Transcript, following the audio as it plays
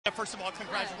First of all,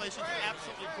 congratulations.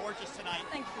 Absolutely gorgeous tonight.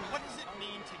 Thank you. What does it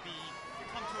mean to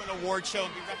come to an award show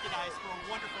and be recognized for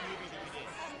a wonderful movie that you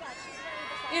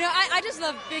did? You know, I just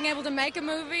love being able to make a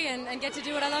movie and get to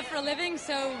do what I love for a living.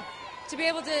 So to be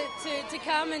able to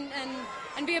come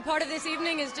and be a part of this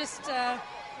evening is just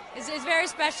is very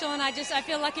special, and I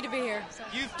feel lucky to be here. So.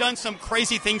 You've done some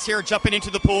crazy things here, jumping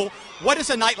into the pool. What is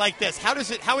a night like this?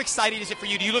 How exciting is it for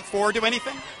you? Do you look forward to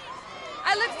anything?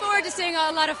 I look forward to seeing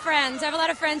a lot of friends. I have a lot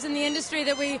of friends in the industry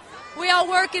that we all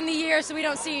work in the year, so we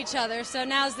don't see each other. So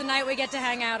now's the night we get to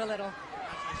hang out a little.